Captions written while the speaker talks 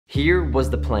Here was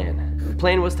the plan. The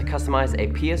plan was to customize a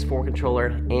PS4 controller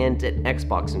and an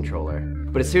Xbox controller.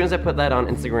 But as soon as I put that on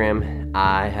Instagram,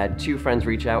 I had two friends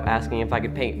reach out asking if I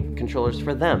could paint controllers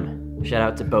for them. Shout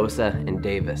out to Bosa and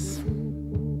Davis.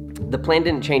 The plan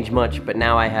didn't change much, but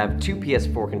now I have two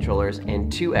PS4 controllers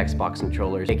and two Xbox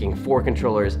controllers, making 4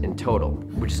 controllers in total,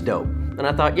 which is dope. And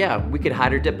I thought, yeah, we could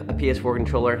hydro dip a PS4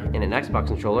 controller and an Xbox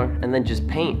controller and then just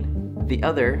paint the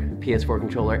other PS4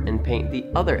 controller and paint the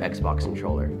other Xbox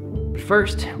controller. But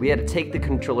first, we had to take the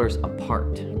controllers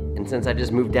apart. And since I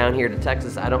just moved down here to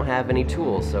Texas, I don't have any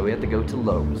tools, so we had to go to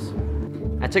Lowe's.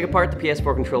 I took apart the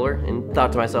PS4 controller and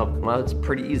thought to myself, well, it's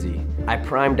pretty easy. I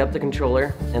primed up the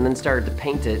controller and then started to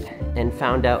paint it and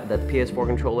found out that the PS4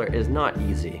 controller is not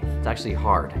easy. It's actually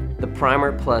hard. The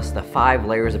primer plus the 5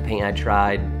 layers of paint I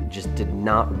tried just did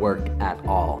not work at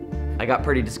all. I got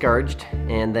pretty discouraged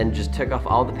and then just took off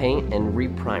all the paint and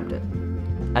re-primed it.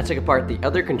 I took apart the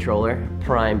other controller,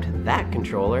 primed that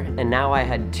controller, and now I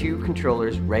had 2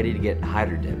 controllers ready to get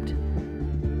hydro dipped.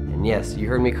 And yes, you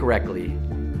heard me correctly,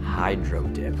 hydro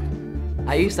dip.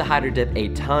 I used to hydro dip a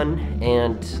ton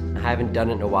and I haven't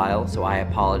done it in a while, so I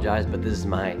apologize, but this is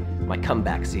my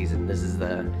comeback season. This is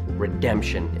the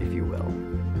redemption, if you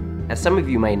will. As some of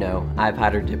you may know, I've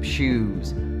hydro dipped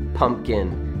shoes,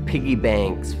 pumpkin, piggy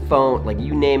banks, phone, like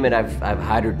you name it, I've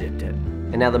hydro dipped it.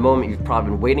 And now the moment you've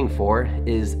probably been waiting for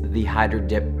is the hydro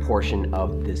dip portion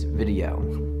of this video.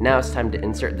 Now it's time to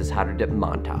insert this hydro dip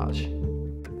montage.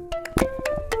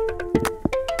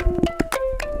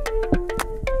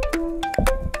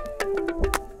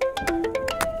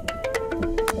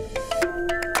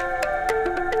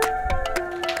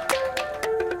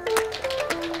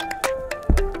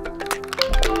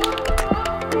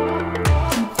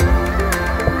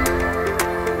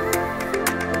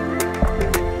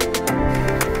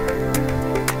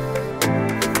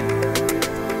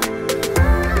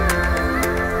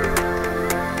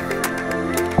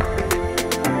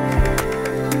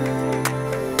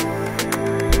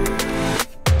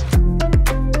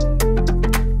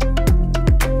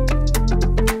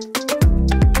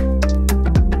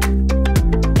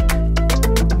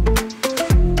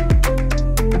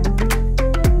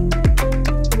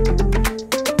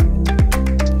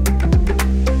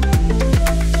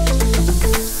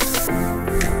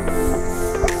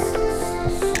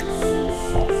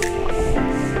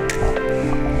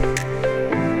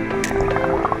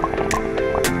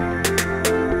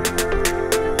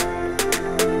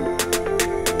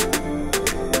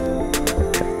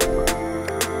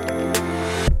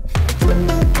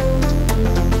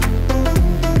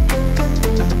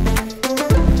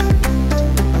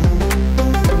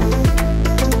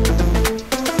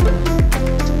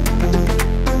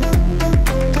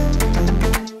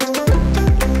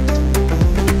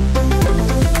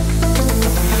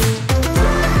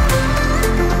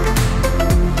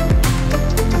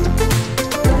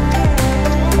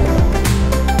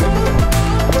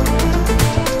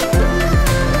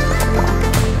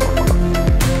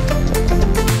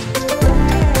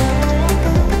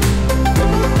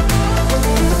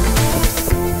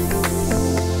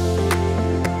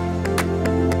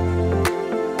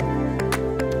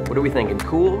 What are we thinking?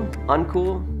 Cool?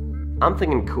 Uncool? I'm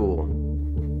thinking cool.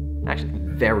 Actually,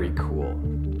 very cool.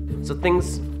 So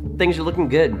things are looking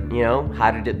good, you know?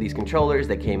 Hydro dipped these controllers,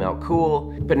 they came out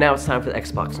cool, but now it's time for the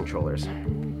Xbox controllers.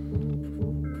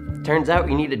 Turns out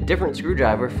you need a different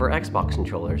screwdriver for Xbox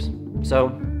controllers.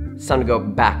 So it's time to go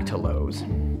back to Lowe's.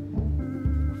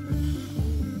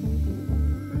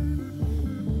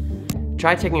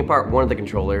 Tried taking apart one of the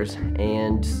controllers,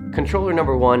 and controller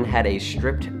number 1 had a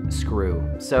stripped screw.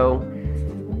 So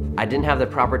I didn't have the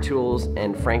proper tools,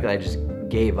 and frankly I just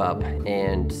gave up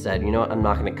and said, you know what, I'm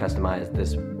not going to customize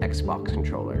this Xbox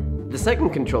controller. The second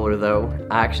controller though,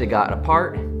 I actually got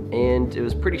apart, and it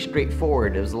was pretty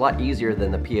straightforward. It was a lot easier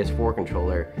than the PS4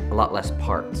 controller, a lot less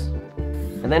parts.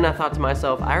 And then I thought to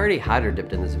myself, I already hydro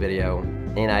dipped in this video,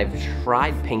 and I've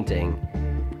tried painting.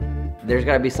 There's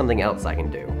got to be something else I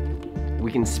can do.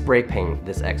 We can spray paint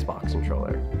this Xbox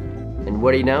controller. And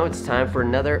what do you know, it's time for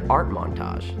another art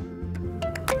montage.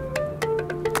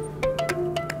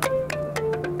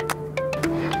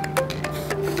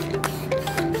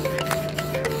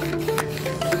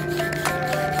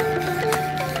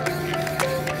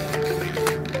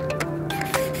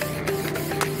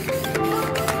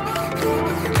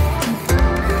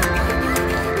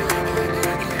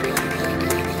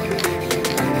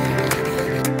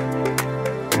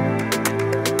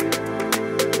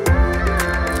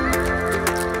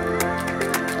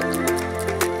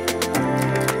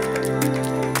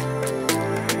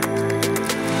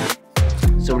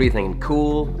 So what are you thinking?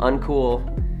 Cool?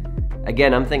 Uncool?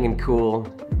 Again, I'm thinking cool,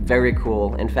 very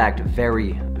cool. In fact,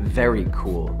 very, very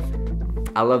cool.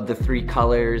 I love the 3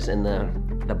 colors and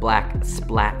the black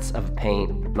splats of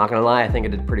paint. Not gonna lie, I think I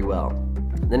did pretty well.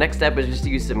 The next step is just to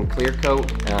use some clear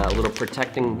coat, a little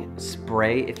protecting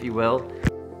spray, if you will,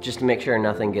 just to make sure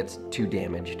nothing gets too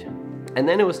damaged. And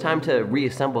then it was time to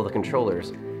reassemble the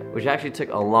controllers, which actually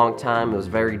took a long time. It was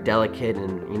very delicate,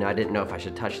 and I didn't know if I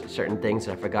should touch certain things,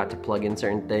 and I forgot to plug in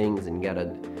certain things, and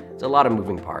it's a lot of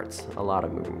moving parts,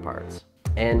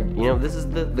 And this is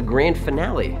the grand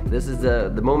finale. This is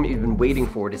the moment you've been waiting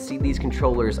for, to see these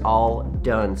controllers all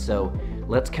done. So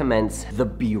let's commence the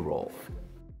B-roll.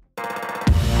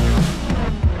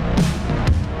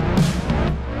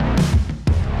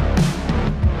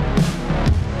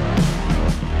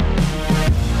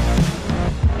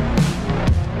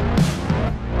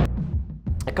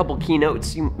 A couple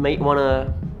keynotes you might want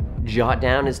to jot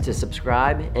down is to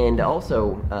subscribe, and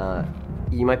also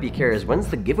you might be curious, when's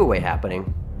the giveaway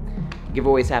happening?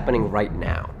 Giveaway's happening right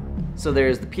now. So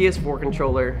there's the PS4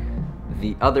 controller,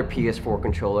 the other PS4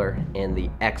 controller, and the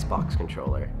Xbox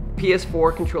controller.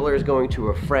 PS4 controller is going to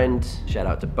a friend, shout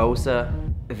out to Bosa.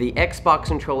 The Xbox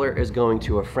controller is going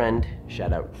to a friend,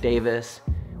 shout out Davis,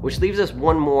 which leaves us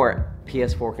one more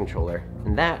PS4 controller,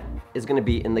 and that is going to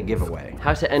be in the giveaway.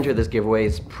 How to enter this giveaway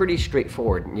is pretty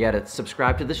straightforward. You gotta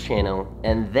subscribe to this channel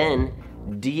and then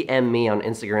DM me on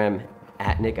Instagram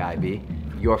 @NickIvy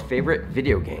your favorite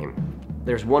video game.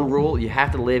 There's one rule: you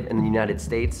have to live in the United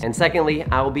States. And secondly,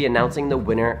 I will be announcing the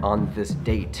winner on this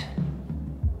date.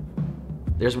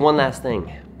 There's one last thing.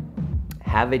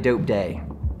 Have a dope day.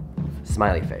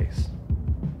 Smiley face.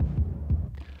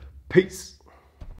 Peace.